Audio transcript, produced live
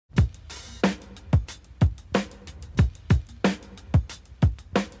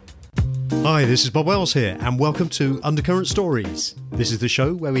Hi, this is Bob Wells here, and welcome to Undercurrent Stories. This is the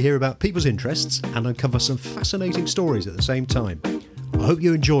show where we hear about people's interests and uncover some fascinating stories at the same time. I hope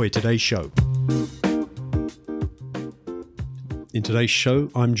you enjoy today's show. In today's show,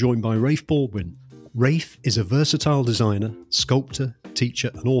 I'm joined by Raef Baldwin. Raef is a versatile designer, sculptor,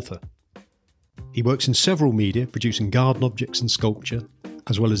 teacher and author. He works in several media, producing garden objects and sculpture,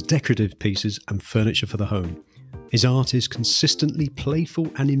 as well as decorative pieces and furniture for the home. His art is consistently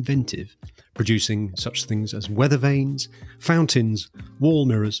playful and inventive, producing such things as weathervanes, fountains, wall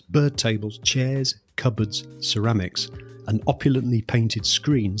mirrors, bird tables, chairs, cupboards, ceramics, and opulently painted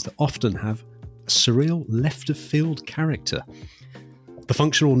screens that often have a surreal left-of-field character. The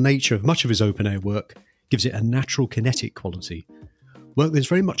functional nature of much of his open-air work gives it a natural kinetic quality, work that's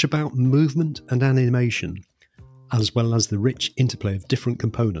very much about movement and animation, as well as the rich interplay of different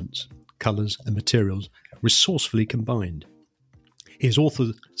components, colours and materials resourcefully combined. He has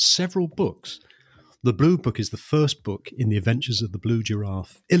authored several books. The Blue Book is the first book in the Adventures of the Blue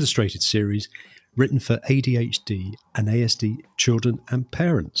Giraffe illustrated series written for ADHD and ASD children and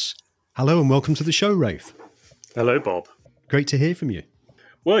parents. Hello and welcome to the show, Raef. Hello, Bob. Great to hear from you.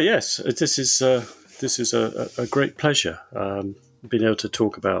 Well, yes, this is a great pleasure, being able to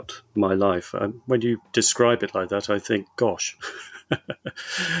talk about my life. When you describe it like that, I think, gosh,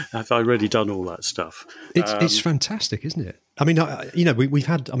 have I really done all that stuff? It's fantastic, isn't it? I mean, we've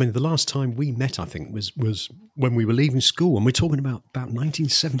had. I mean, the last time we met, I think, was when we were leaving school, and we're talking about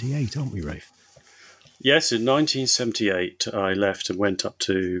 1978, aren't we, Raef? Yes, in 1978, I left and went up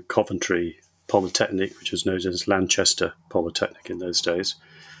to Coventry Polytechnic, which was known as Lanchester Polytechnic in those days,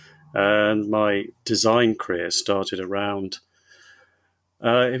 and my design career started around.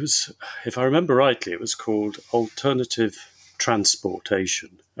 It was, if I remember rightly, it was called Alternative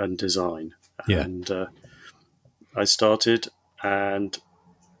Transportation and Design. Yeah. And I started, and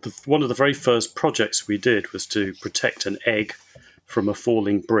one of the very first projects we did was to protect an egg from a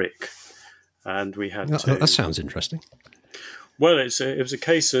falling brick. And we had to... That sounds interesting. Well, it was a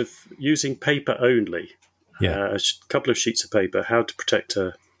case of using paper only, a couple of sheets of paper, how to protect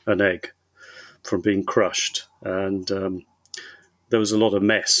an egg from being crushed. And there was a lot of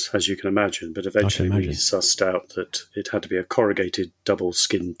mess, as you can imagine, but eventually we sussed out that it had to be a corrugated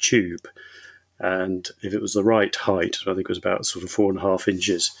double-skin tube. And if it was the right height, I think it was about sort of 4.5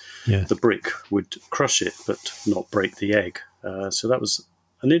 inches, the brick would crush it but not break the egg. So that was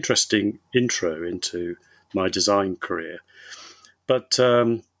an interesting intro into my design career. But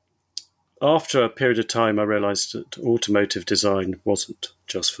after a period of time, I realised that automotive design wasn't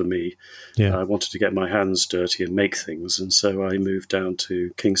just for me. Yeah. I wanted to get my hands dirty and make things. And so I moved down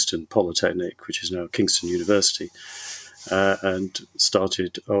to Kingston Polytechnic, which is now Kingston University, and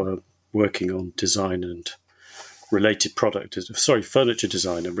started working on design and related furniture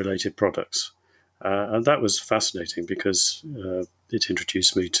design and related products. And that was fascinating because it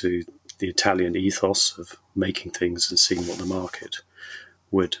introduced me to the Italian ethos of making things and seeing what the market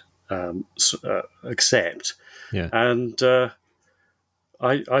would accept. Yeah. And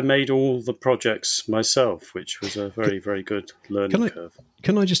I made all the projects myself, which was a very, very good learning curve.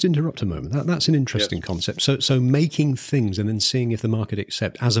 Can I just interrupt a moment? That's an interesting concept. So making things and then seeing if the market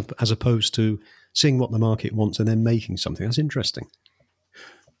accepts, as opposed to seeing what the market wants and then making something. That's interesting.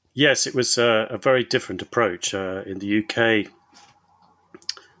 Yes, it was a very different approach. In the UK,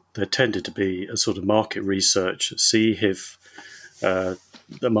 there tended to be a sort of market research, see if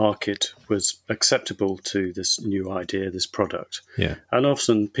the market was acceptable to this new idea, this product. Yeah. And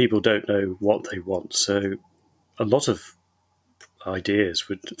often people don't know what they want. So a lot of ideas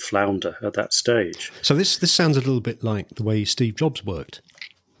would flounder at that stage. So this sounds a little bit like the way Steve Jobs worked.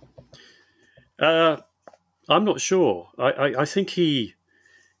 I'm not sure. I think he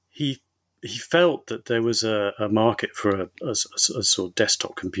felt that there was a market for a sort of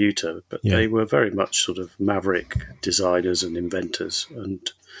desktop computer, but they were very much sort of maverick designers and inventors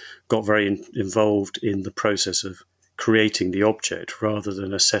and got very involved in the process of creating the object rather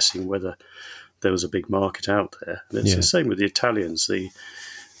than assessing whether there was a big market out there. And it's the same with the Italians. The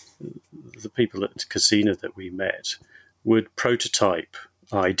people at the casino that we met would prototype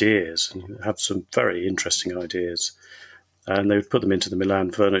ideas and have some very interesting ideas. And they would put them into the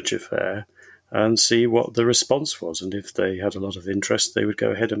Milan Furniture Fair and see what the response was. And if they had a lot of interest, they would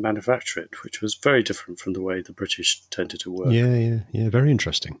go ahead and manufacture it, which was very different from the way the British tended to work. Yeah, very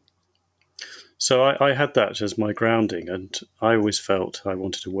interesting. So I had that as my grounding, and I always felt I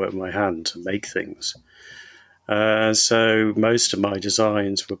wanted to work with my hands and make things. So most of my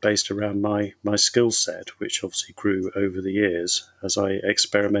designs were based around my skill set, which obviously grew over the years as I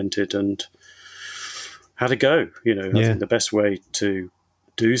experimented and had a go. I think the best way to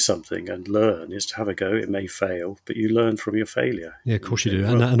do something and learn is to have a go. It may fail, but you learn from your failure. Yeah, of course you do.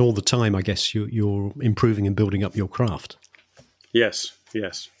 And all the time, I guess, you're improving and building up your craft. Yes.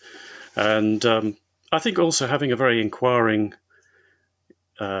 And I think also having a very inquiring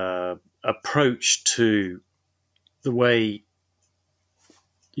approach to the way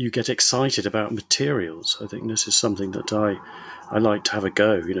you get excited about materials. I think this is something that I like to have a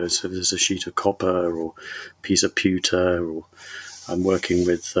go. So if there's a sheet of copper or a piece of pewter, or I'm working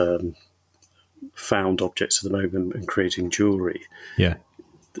with found objects at the moment and creating jewellery. Yeah,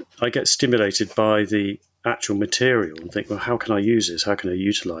 I get stimulated by the actual material and think, well, how can I use this? How can I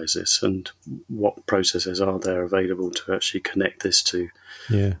utilise this? And what processes are there available to actually connect this to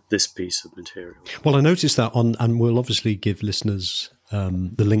this piece of material? Well, I noticed that and we'll obviously give listeners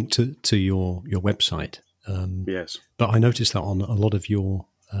the link to your website. Yes. But I noticed that on a lot of your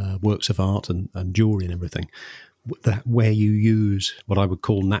works of art and jewellery and everything, where you use what I would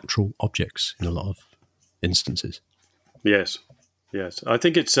call natural objects in a lot of instances. Yes. I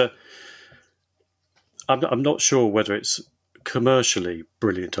think it's I'm not sure whether it's commercially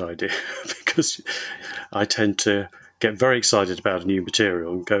brilliant idea because I tend to get very excited about a new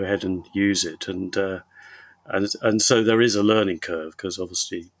material and go ahead and use it, and so there is a learning curve because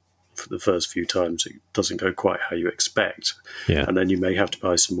obviously for the first few times it doesn't go quite how you expect, and then you may have to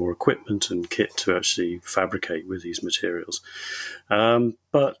buy some more equipment and kit to actually fabricate with these materials.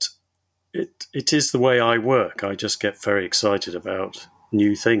 But it is the way I work. I just get very excited about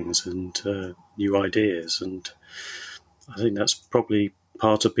new things and new ideas, and I think that's probably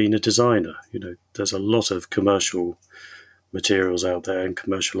part of being a designer. There's a lot of commercial materials out there and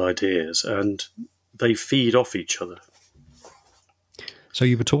commercial ideas, and they feed off each other. So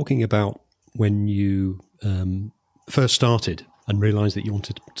you were talking about when you first started and realised that you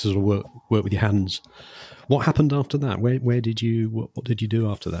wanted to sort of work with your hands. What happened after that? What did you do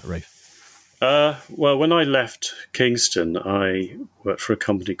after that, Raef? Well, when I left Kingston, I worked for a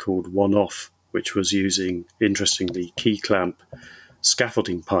company called One Off, which was using, interestingly, key clamp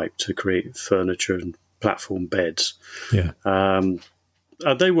scaffolding pipe to create furniture and platform beds. Yeah.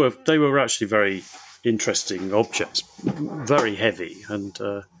 They were actually very interesting objects, very heavy, and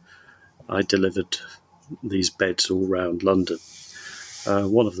I delivered these beds all around London.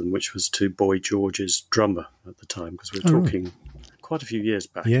 One of them, which was to Boy George's drummer at the time, because we're talking quite a few years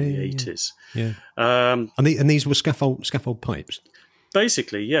back in the 80s. Yeah. And these were scaffold pipes?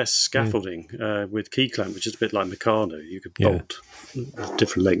 Basically, yes, scaffolding with key clamp, which is a bit like Meccano. You could bolt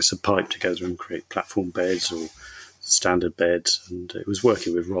different lengths of pipe together and create platform beds or standard beds. And it was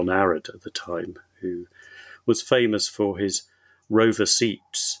working with Ron Arad at the time, who was famous for his Rover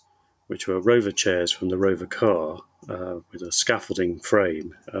seats, which were Rover chairs from the Rover car with a scaffolding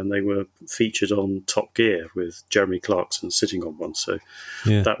frame, and they were featured on Top Gear with Jeremy Clarkson sitting on one. So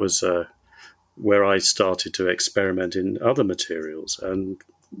that was where I started to experiment in other materials, and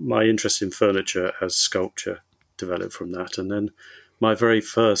my interest in furniture as sculpture developed from that. And then my very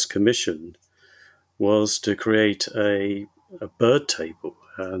first commission was to create a bird table,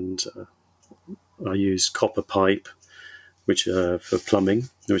 and I used copper pipe, which for plumbing,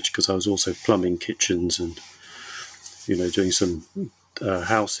 because I was also plumbing kitchens and doing some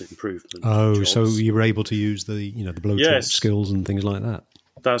house improvement. Oh, so you were able to use the blowtorch skills and things like that.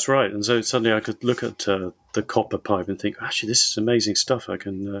 That's right. And so suddenly I could look at the copper pipe and think, actually, this is amazing stuff. I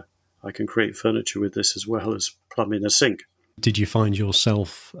can create furniture with this as well as plumbing a sink. Did you find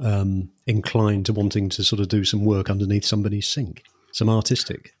yourself inclined to wanting to sort of do some work underneath somebody's sink? Some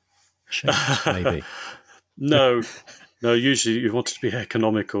artistic shapes, maybe? No, usually you want it to be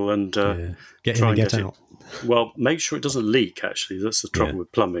economical and get in and get out. Well, make sure it doesn't leak, actually. That's the trouble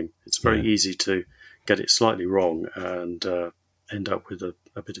with plumbing. It's very easy to get it slightly wrong and end up with a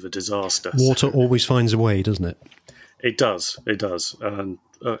bit of a disaster. Water always finds a way, doesn't it? It does. And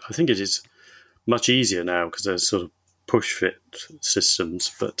I think it is much easier now because there's sort of push-fit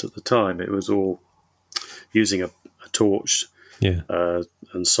systems, but at the time it was all using a torch and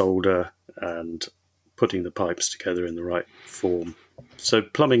solder and putting the pipes together in the right form. So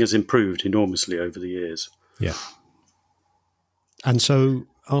plumbing has improved enormously over the years. Yeah. And so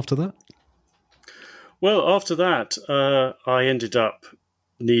after that? Well, after that, I ended up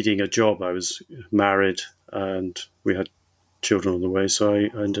needing a job. I was married and we had children on the way, so I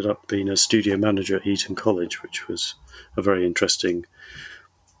ended up being a studio manager at Eton College, which was a very interesting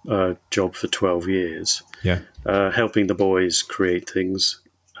job for 12 years. Yeah. Helping the boys create things,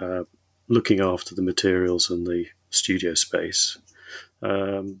 looking after the materials and the studio space.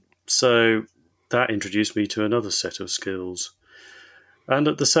 So that introduced me to another set of skills. And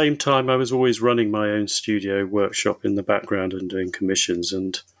at the same time, I was always running my own studio workshop in the background and doing commissions.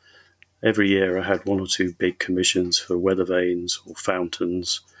 And every year I had 1 or 2 big commissions for weathervanes or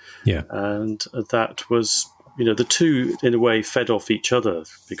fountains. Yeah. And that was, the two in a way fed off each other,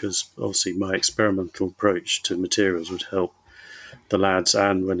 because obviously my experimental approach to materials would help the lads.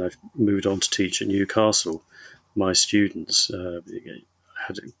 And when I moved on to teach at Newcastle, my students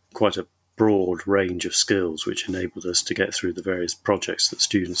had quite a broad range of skills which enabled us to get through the various projects that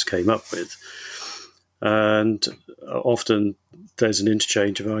students came up with. And often there's an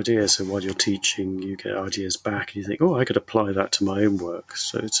interchange of ideas. So while you're teaching, you get ideas back and you think, oh, I could apply that to my own work.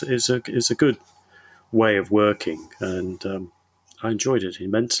 So it's a good way of working, and I enjoyed it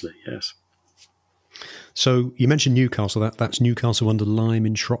immensely, yes. So you mentioned Newcastle. That's Newcastle under Lyme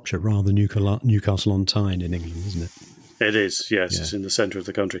in Shropshire, rather than Newcastle on Tyne in England, isn't it? It is, yes. Yeah. It's in the centre of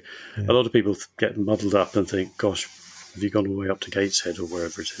the country. Yeah. A lot of people get muddled up and think, gosh, have you gone all the way up to Gateshead or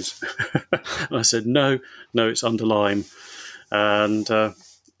wherever it is? And I said, no, it's under Lyme. And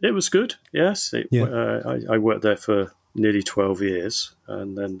it was good, yes. I worked there for nearly 12 years.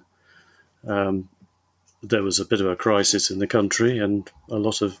 And then there was a bit of a crisis in the country, and a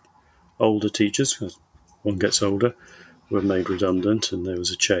lot of older teachers, as one gets older, were made redundant, and there was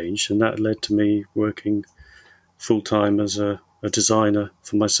a change. And that led to me working full-time as a designer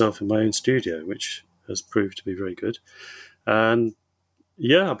for myself in my own studio, which has proved to be very good. And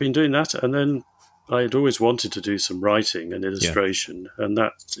yeah, I've been doing that. And then I had always wanted to do some writing and illustration, and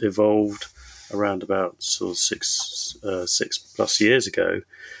that evolved around about sort of six plus years ago.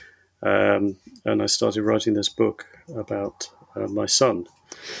 And I started writing this book about my son.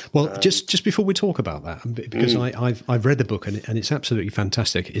 Well, just before we talk about that, because I've read the book and it's absolutely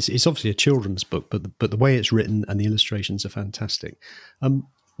fantastic. It's obviously a children's book, but the way it's written and the illustrations are fantastic.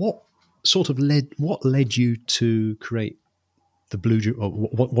 What led you to create the Blue? Or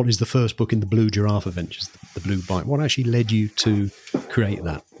what is the first book in the Blue Giraffe Adventures, the Blue Bite? What actually led you to create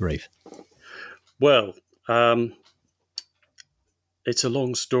that, Raef? Well, it's a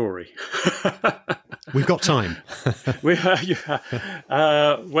long story. We've got time. When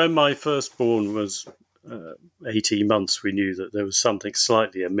my firstborn was 18 months, we knew that there was something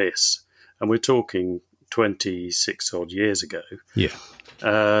slightly amiss. And we're talking 26 odd years ago. Yeah.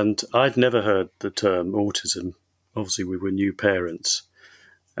 And I'd never heard the term autism. Obviously, we were new parents.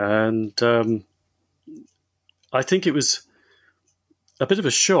 And I think it was a bit of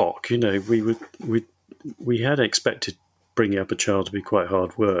a shock. We had expected bringing up a child to be quite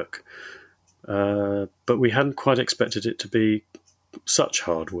hard work. But we hadn't quite expected it to be such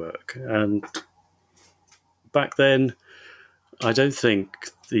hard work. And back then, I don't think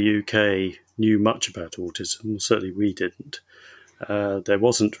the UK knew much about autism. Certainly we didn't. There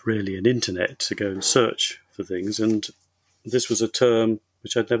wasn't really an internet to go and search for things. And this was a term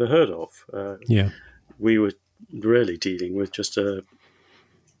which I'd never heard of. We were really dealing with just a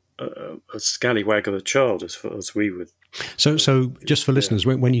scallywag of a child, as far as we would. So just for listeners,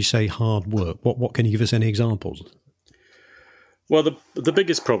 when you say hard work, what can you give us any examples? Well, the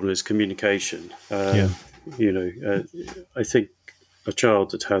biggest problem is communication. I think a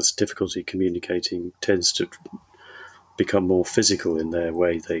child that has difficulty communicating tends to become more physical in their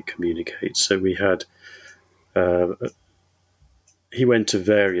way they communicate. So we had, he went to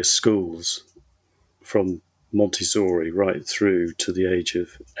various schools from Montessori right through to the age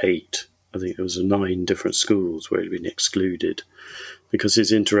of 8. I think there was 9 different schools where he'd been excluded because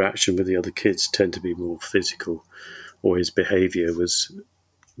his interaction with the other kids tended to be more physical, or his behaviour was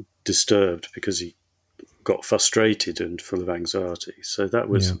disturbed because he got frustrated and full of anxiety. So that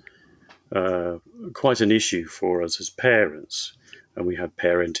was quite an issue for us as parents. And we had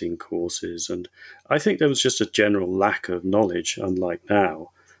parenting courses. And I think there was just a general lack of knowledge, unlike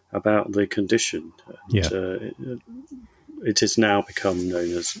now, about the condition. And, it has now become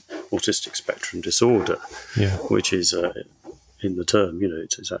known as Autistic Spectrum Disorder, which is, in the term,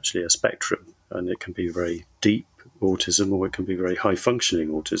 it's actually a spectrum, and it can be very deep autism or it can be very high-functioning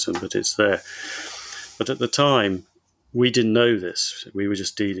autism, but it's there. But at the time, we didn't know this. We were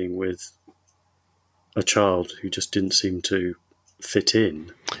just dealing with a child who just didn't seem to fit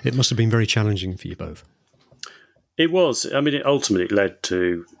in. It must have been very challenging for you both. It was. I mean, it ultimately led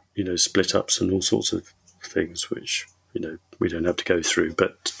to, split-ups and all sorts of things, which we don't have to go through,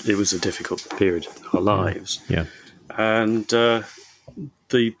 but it was a difficult period in our lives. Yeah. And going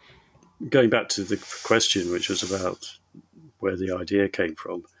back to the question, which was about where the idea came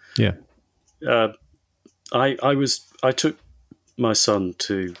from. Yeah. I took my son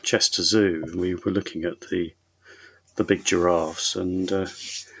to Chester Zoo, and we were looking at the big giraffes, and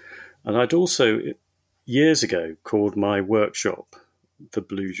I'd also years ago called my workshop the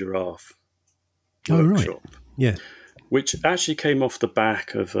Blue Giraffe Oh, right. workshop, Yeah. which actually came off the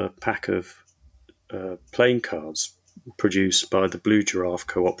back of a pack of playing cards produced by the Blue Giraffe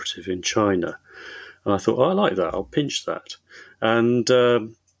Cooperative in China. And I thought, I like that. I'll pinch that. And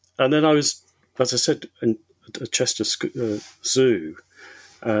then I was, as I said, in at Chester Zoo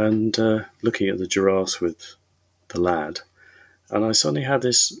and looking at the giraffes with the lad. And I suddenly had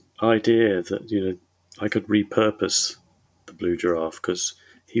this idea that, I could repurpose the Blue Giraffe because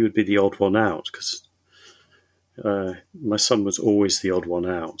he would be the odd one out, because my son was always the odd one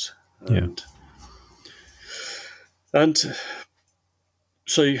out. And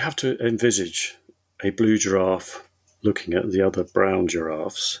so you have to envisage a blue giraffe looking at the other brown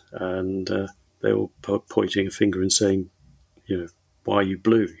giraffes, and they're all pointing a finger and saying, why are you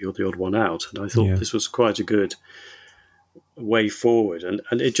blue? You're the odd one out. And I thought this was quite a good way forward. And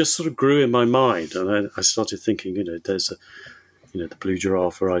it just sort of grew in my mind. And I started thinking, there's the Blue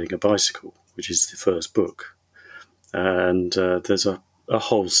Giraffe riding a bicycle, which is the first book. And there's a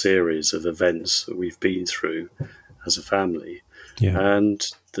whole series of events that we've been through as a family. Yeah. And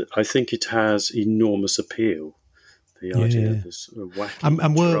I think it has enormous appeal, the idea of this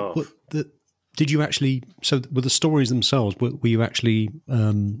wacky giraffe. Did you actually, so were the stories themselves, were you actually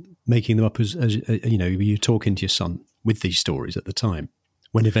making them up as were you talking to your son with these stories at the time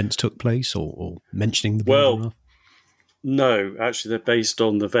when events took place or mentioning the Blue Giraffe? No, actually they're based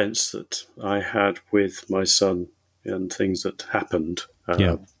on the events that I had with my son and things that happened.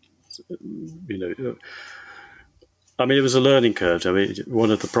 It was a learning curve.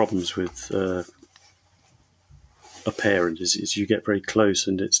 One of the problems with a parent is you get very close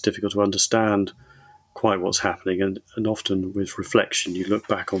and it's difficult to understand quite what's happening. And often with reflection, you look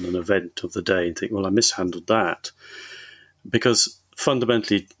back on an event of the day and think, well, I mishandled that. Because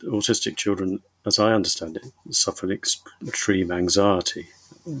fundamentally, autistic children, as I understand it, suffer extreme anxiety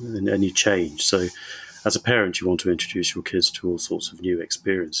in any change. So as a parent, you want to introduce your kids to all sorts of new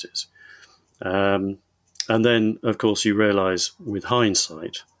experiences. And then, of course, you realise with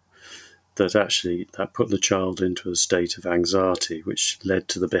hindsight that actually that put the child into a state of anxiety, which led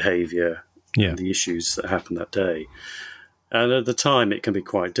to the behaviour and the issues that happened that day. And at the time, it can be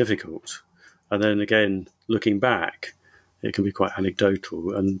quite difficult. And then again, looking back, it can be quite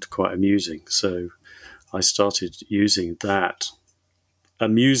anecdotal and quite amusing. So I started using that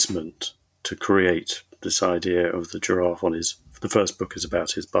amusement to create this idea of the giraffe on the first book is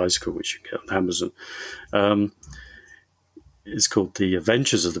about his bicycle, which you can get on Amazon. It's called The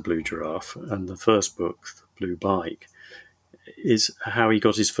Adventures of the Blue Giraffe, and the first book, The Blue Bike, is how he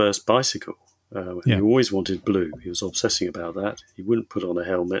got his first bicycle. He always wanted blue. He was obsessing about that. He wouldn't put on a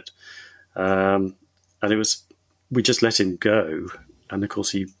helmet. And we just let him go. And, of course,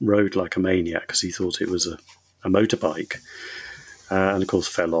 he rode like a maniac because he thought it was a motorbike. And, of course,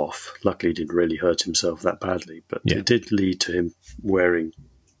 fell off. Luckily, he didn't really hurt himself that badly. But it did lead to him wearing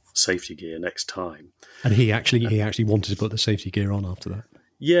safety gear next time. And he actually wanted to put the safety gear on after that.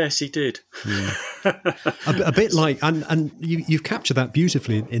 Yes, he did. a bit like, and you've captured that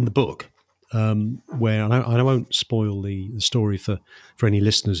beautifully in the book, where, and I won't spoil the story for any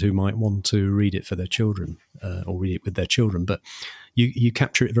listeners who might want to read it for their children or read it with their children, but you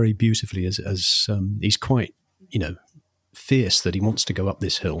capture it very beautifully as he's quite, fierce that he wants to go up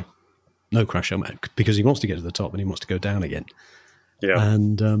this hill, no crash, because he wants to get to the top and he wants to go down again. Yeah.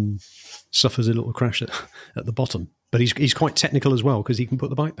 And suffers a little crash at the bottom. But he's quite technical as well because he can put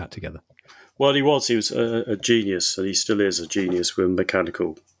the bike back together. Well, he was a genius, and he still is a genius with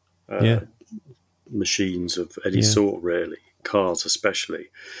mechanical machines of any sort, really, cars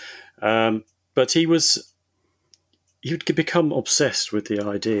especially. But he would become obsessed with the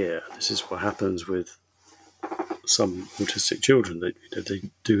idea. This is what happens with some autistic children.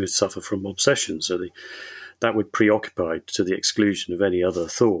 They do suffer from obsession, so that would preoccupy to the exclusion of any other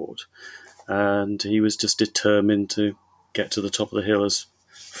thought. And he was just determined to get to the top of the hill as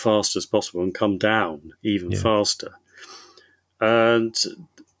fast as possible and come down even faster. And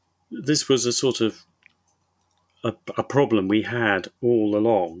this was a sort of a problem we had all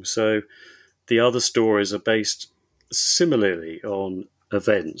along. So the other stories are based similarly on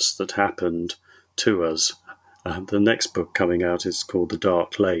events that happened to us. The next book coming out is called The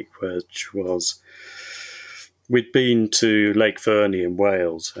Dark Lake, which was... We'd been to Lake Vyrney in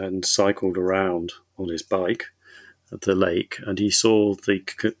Wales and cycled around on his bike at the lake, and he saw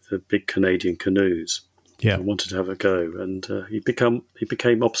the big Canadian canoes. Yeah, and wanted to have a go, and he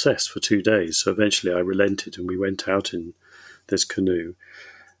became obsessed for 2 days. So eventually, I relented, and we went out in this canoe,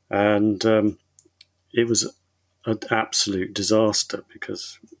 and it was an absolute disaster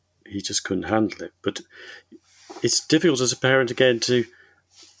because he just couldn't handle it. But it's difficult as a parent, again, to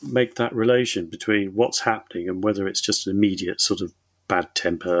make that relation between what's happening and whether it's just an immediate sort of bad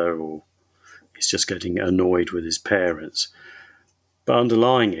temper or he's just getting annoyed with his parents. But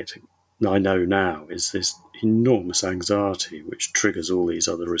underlying it, I know now, is this enormous anxiety which triggers all these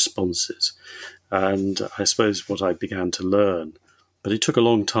other responses. And I suppose what I began to learn, but it took a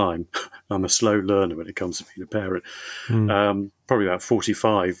long time. I'm a slow learner when it comes to being a parent. Probably about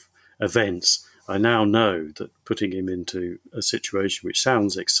 45 events. I now know that putting him into a situation which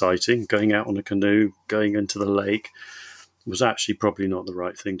sounds exciting, going out on a canoe, going into the lake, was actually probably not the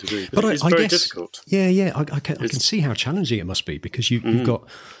right thing to do. But it's very difficult. Yeah. I can see how challenging it must be, because you've got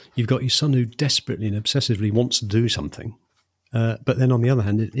your son who desperately and obsessively wants to do something, but then on the other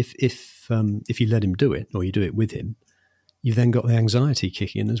hand, if you let him do it or you do it with him, you've then got the anxiety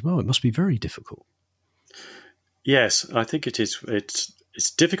kicking in as well. It must be very difficult. Yes, I think it is. It's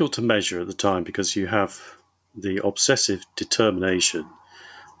difficult to measure at the time because you have the obsessive determination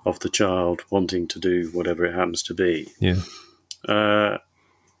of the child wanting to do whatever it happens to be. Yeah.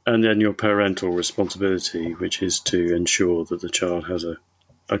 And then your parental responsibility, which is to ensure that the child has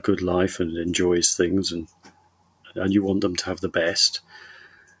a good life and enjoys things, and you want them to have the best.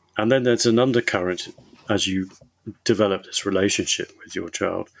 And then there's an undercurrent as you develop this relationship with your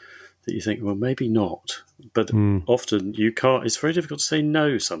child that you think, well, maybe not. But often you can't. It's very difficult to say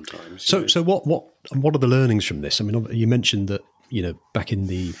no sometimes. So what are the learnings from this? I mean, you mentioned that, back in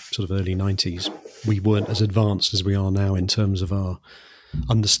the sort of early 90s, we weren't as advanced as we are now in terms of our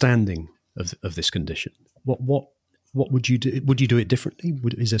understanding of this condition. What would you do? Would you do it differently?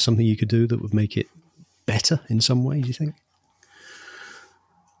 Is there something you could do that would make it better in some way, do you think?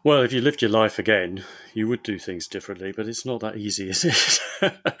 Well, if you lived your life again, you would do things differently, but it's not that easy, is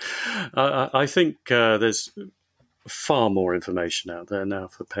it? I think there's far more information out there now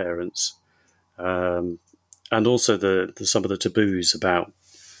for parents, and also some of the taboos about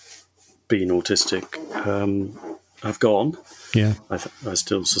being autistic have gone. Yeah, I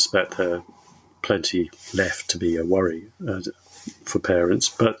still suspect there are plenty left to be a worry for parents.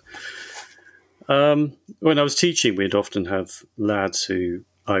 But when I was teaching, we'd often have lads who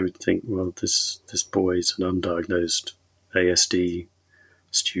I would think, well, this boy is an undiagnosed ASD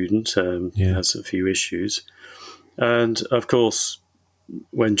student, has a few issues. And, of course,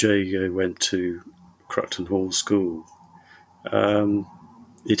 when Jay went to Cruckton Hall School,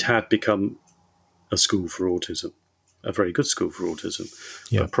 it had become a school for autism, a very good school for autism.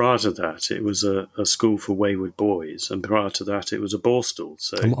 Yeah. But prior to that, it was a school for wayward boys. And prior to that, it was a borstal.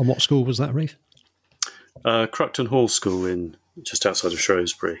 So, and what school was that, Raef? Cruckton Hall School just outside of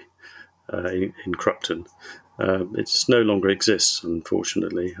Shrewsbury, in Cruckton. It no longer exists,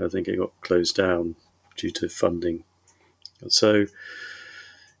 unfortunately. I think it got closed down due to funding. So,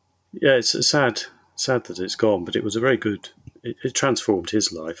 yeah, it's sad that it's gone, but it was a very good. It transformed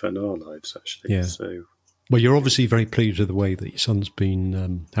his life and our lives, actually. Yeah. So, well, you're obviously very pleased with the way that your son's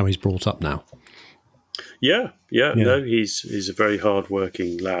been, how he's brought up now. Yeah. No, he's a very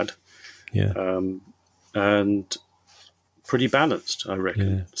hard-working lad. Yeah. And pretty balanced, I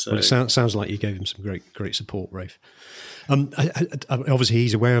reckon. Yeah. So, well, it sounds like you gave him some great support, Raef. Obviously,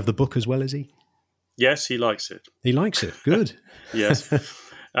 he's aware of the book as well, is he? Yes, he likes it. He likes it. Good. Yes.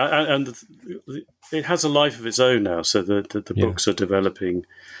 And it has a life of its own now, so the books are developing.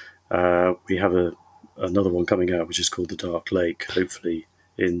 We have another one coming out, which is called The Dark Lake, hopefully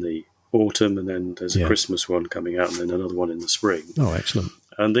in the autumn, and then there's a Christmas one coming out, and then another one in the spring. Oh, excellent.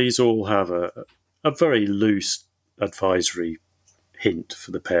 And these all have a very loose advisory hint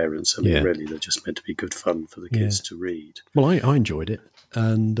for the parents. I mean, really, they're just meant to be good fun for the kids to read. Well, I enjoyed it,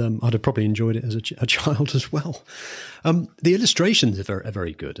 and I'd have probably enjoyed it as a child as well. The illustrations are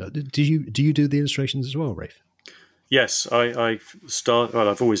very good. Do you do the illustrations as well, Raef? Yes,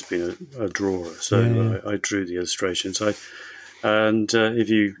 I've always been a drawer, so I drew the illustrations. If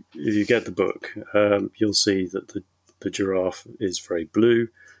you get the book, you'll see that the giraffe is very blue,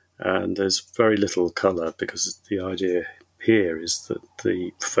 and there's very little colour, because the idea here is that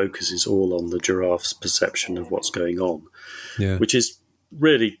the focus is all on the giraffe's perception of what's going on, which is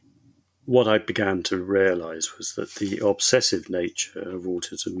really what I began to realise, was that the obsessive nature of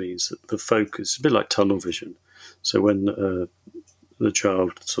autism means that the focus, a bit like tunnel vision. So when the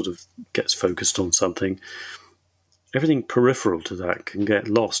child sort of gets focused on something, everything peripheral to that can get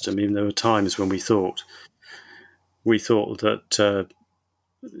lost. I mean, there were times when we thought that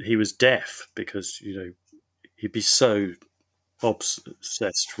he was deaf, because he'd be so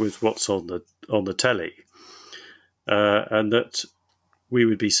obsessed with what's on the telly, and that we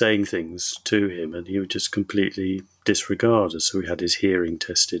would be saying things to him and he would just completely disregarded. So we had his hearing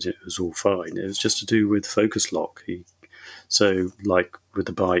tested. It was all fine. It was just to do with focus lock. So like with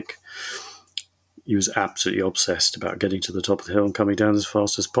the bike, he was absolutely obsessed about getting to the top of the hill and coming down as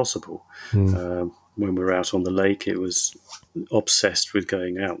fast as possible. When we were out on the lake, it was obsessed with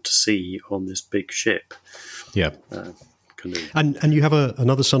going out to sea on this big ship. Yeah. Canoe. And you have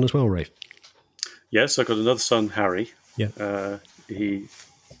another son as well, Raef? Yes, I've got another son, Harry. Yeah.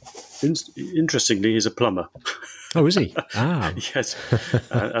 Interestingly, he's a plumber. Oh, is he? Ah. Yes.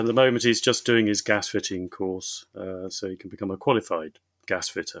 At the moment, he's just doing his gas fitting course, so he can become a qualified gas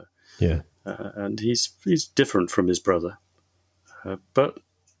fitter. Yeah. And he's different from his brother, but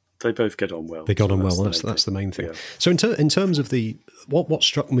they both get on well. They got on well. That's the main thing. Yeah. So in terms of what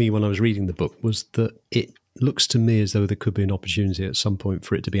struck me when I was reading the book was that it looks to me as though there could be an opportunity at some point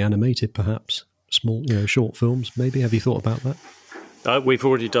for it to be animated, perhaps small, short films. Maybe have you thought about that? We've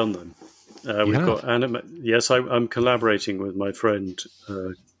already done them. Yes, I'm collaborating with my friend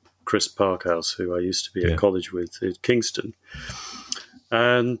Chris Parkhouse, who I used to be at college with at Kingston,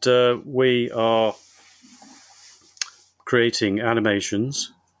 and we are creating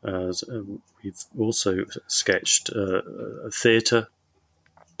animations. We've also sketched a theatre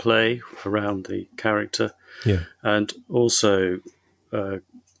play around the character, and also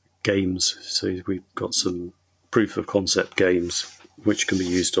games. So we've got some proof of concept games which can be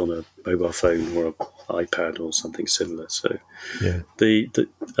used on a mobile phone or an iPad or something similar. So,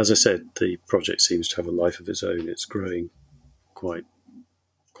 as I said, the project seems to have a life of its own. It's growing quite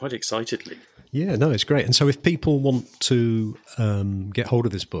excitedly. Yeah, no, it's great. And so if people want to get hold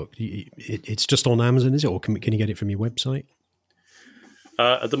of this book, it's just on Amazon, is it? Or can you get it from your website?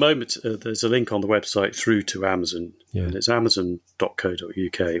 At the moment, there's a link on the website through to Amazon. Yeah. And it's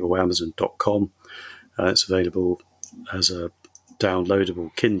amazon.co.uk or amazon.com. It's available as a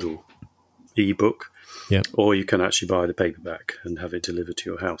downloadable Kindle ebook, or you can actually buy the paperback and have it delivered to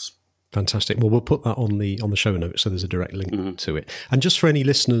your house. Fantastic. Well, we'll put that on the show notes, so there's a direct link to it. And just for any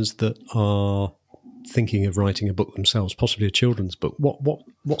listeners that are thinking of writing a book themselves, possibly a children's book,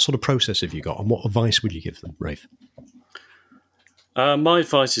 what sort of process have you got, and what advice would you give them, Raef? My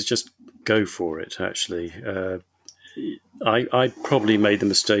advice is just go for it. Actually, I probably made the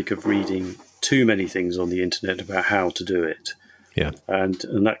mistake of reading too many things on the internet about how to do it. Yeah, and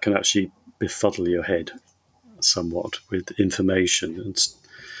that can actually befuddle your head somewhat with information,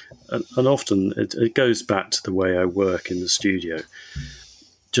 and often it goes back to the way I work in the studio.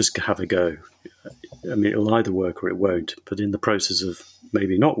 Just have a go. I mean, it'll either work or it won't. But in the process of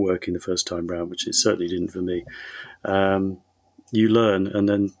maybe not working the first time round, which it certainly didn't for me, you learn and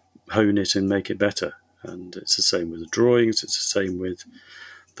then hone it and make it better. And it's the same with the drawings. It's the same with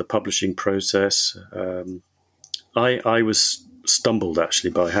the publishing process. I was stumbled actually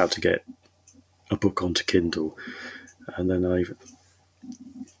by how to get a book onto Kindle, and then I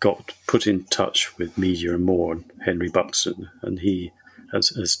got put in touch with Media and More and Henry Buxton, and he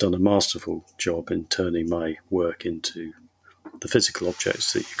has done a masterful job in turning my work into the physical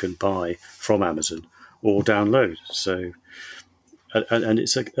objects that you can buy from Amazon or download. So, and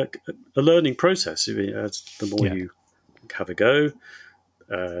it's a learning process. The more you have a go,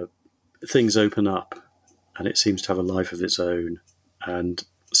 things open up, and it seems to have a life of its own, and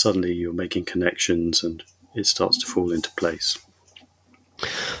suddenly you're making connections and it starts to fall into place.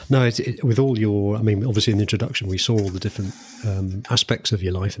 No, with all your, I mean, obviously in the introduction we saw all the different aspects of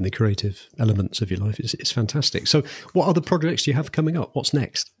your life and the creative elements of your life. It's fantastic. So what other projects do you have coming up? What's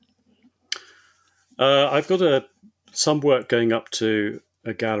next? I've got some work going up to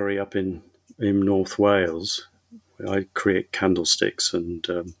a gallery up in North Wales, where I create candlesticks and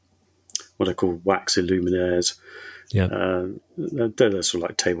what I call wax illuminaires. Yeah, they're sort of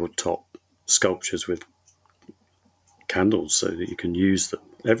like tabletop sculptures with candles, so that you can use them.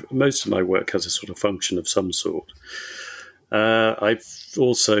 Most of my work has a sort of function of some sort. I've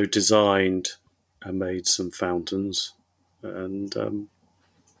also designed and made some fountains, and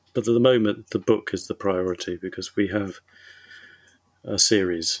but at the moment the book is the priority because we have a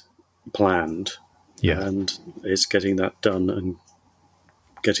series planned, and it's getting that done and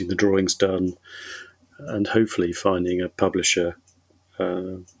getting the drawings done, and hopefully finding a publisher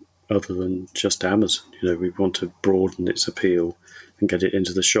other than just Amazon. We want to broaden its appeal and get it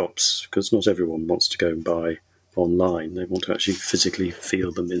into the shops, because not everyone wants to go and buy online. They want to actually physically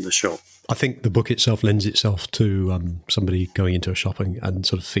feel them in the shop. I think the book itself lends itself to somebody going into a shop and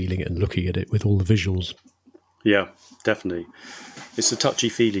sort of feeling it and looking at it with all the visuals. Yeah, definitely. It's a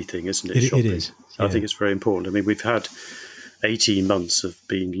touchy-feely thing, isn't it? It is. I think it's very important. I mean, we've had 18 months of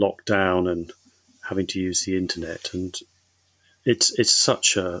being locked down and having to use the internet, and it's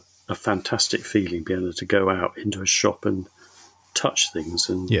such a a fantastic feeling being able to go out into a shop and touch things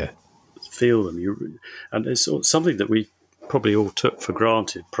and feel them. And it's something that we probably all took for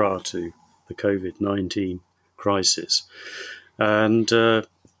granted prior to the COVID-19 crisis. And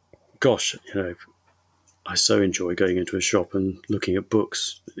gosh, I so enjoy going into a shop and looking at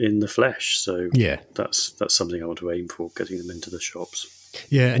books in the flesh. So that's something I want to aim for, getting them into the shops.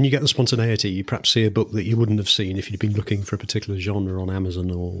 Yeah, and you get the spontaneity. You perhaps see a book that you wouldn't have seen if you'd been looking for a particular genre on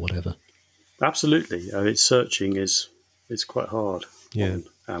Amazon or whatever. Absolutely. Searching is quite hard on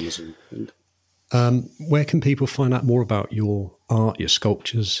Amazon. Where can people find out more about your art, your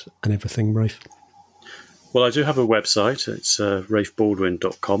sculptures and everything, Raef? Well, I do have a website. It's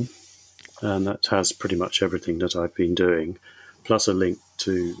raefbaldwin.com, and that has pretty much everything that I've been doing, plus a link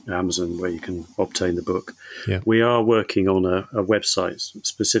to Amazon where you can obtain the book. Yeah. We are working on a website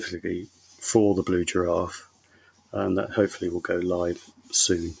specifically for the Blue Giraffe, and that hopefully will go live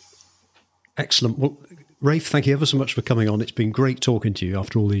soon. Excellent. Well, Raef, thank you ever so much for coming on. It's been great talking to you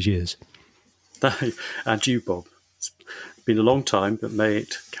after all these years. And you, Bob. It's been a long time, but may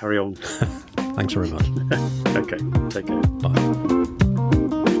it carry on. Thanks very much. Okay, take care. Bye.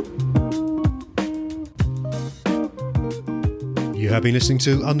 You have been listening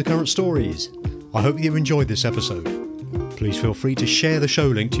to Undercurrent Stories. I hope you enjoyed this episode. Please feel free to share the show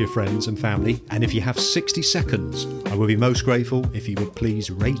link to your friends and family, and if you have 60 seconds, I will be most grateful if you would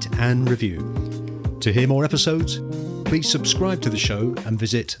please rate and review. To hear more episodes, please subscribe to the show and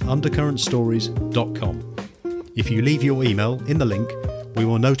visit undercurrentstories.com. If you leave your email in the link, we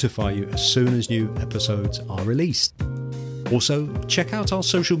will notify you as soon as new episodes are released. Also, check out our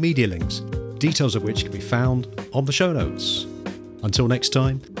social media links, details of which can be found on the show notes. Until next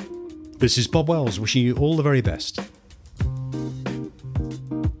time, this is Bob Wells wishing you all the very best.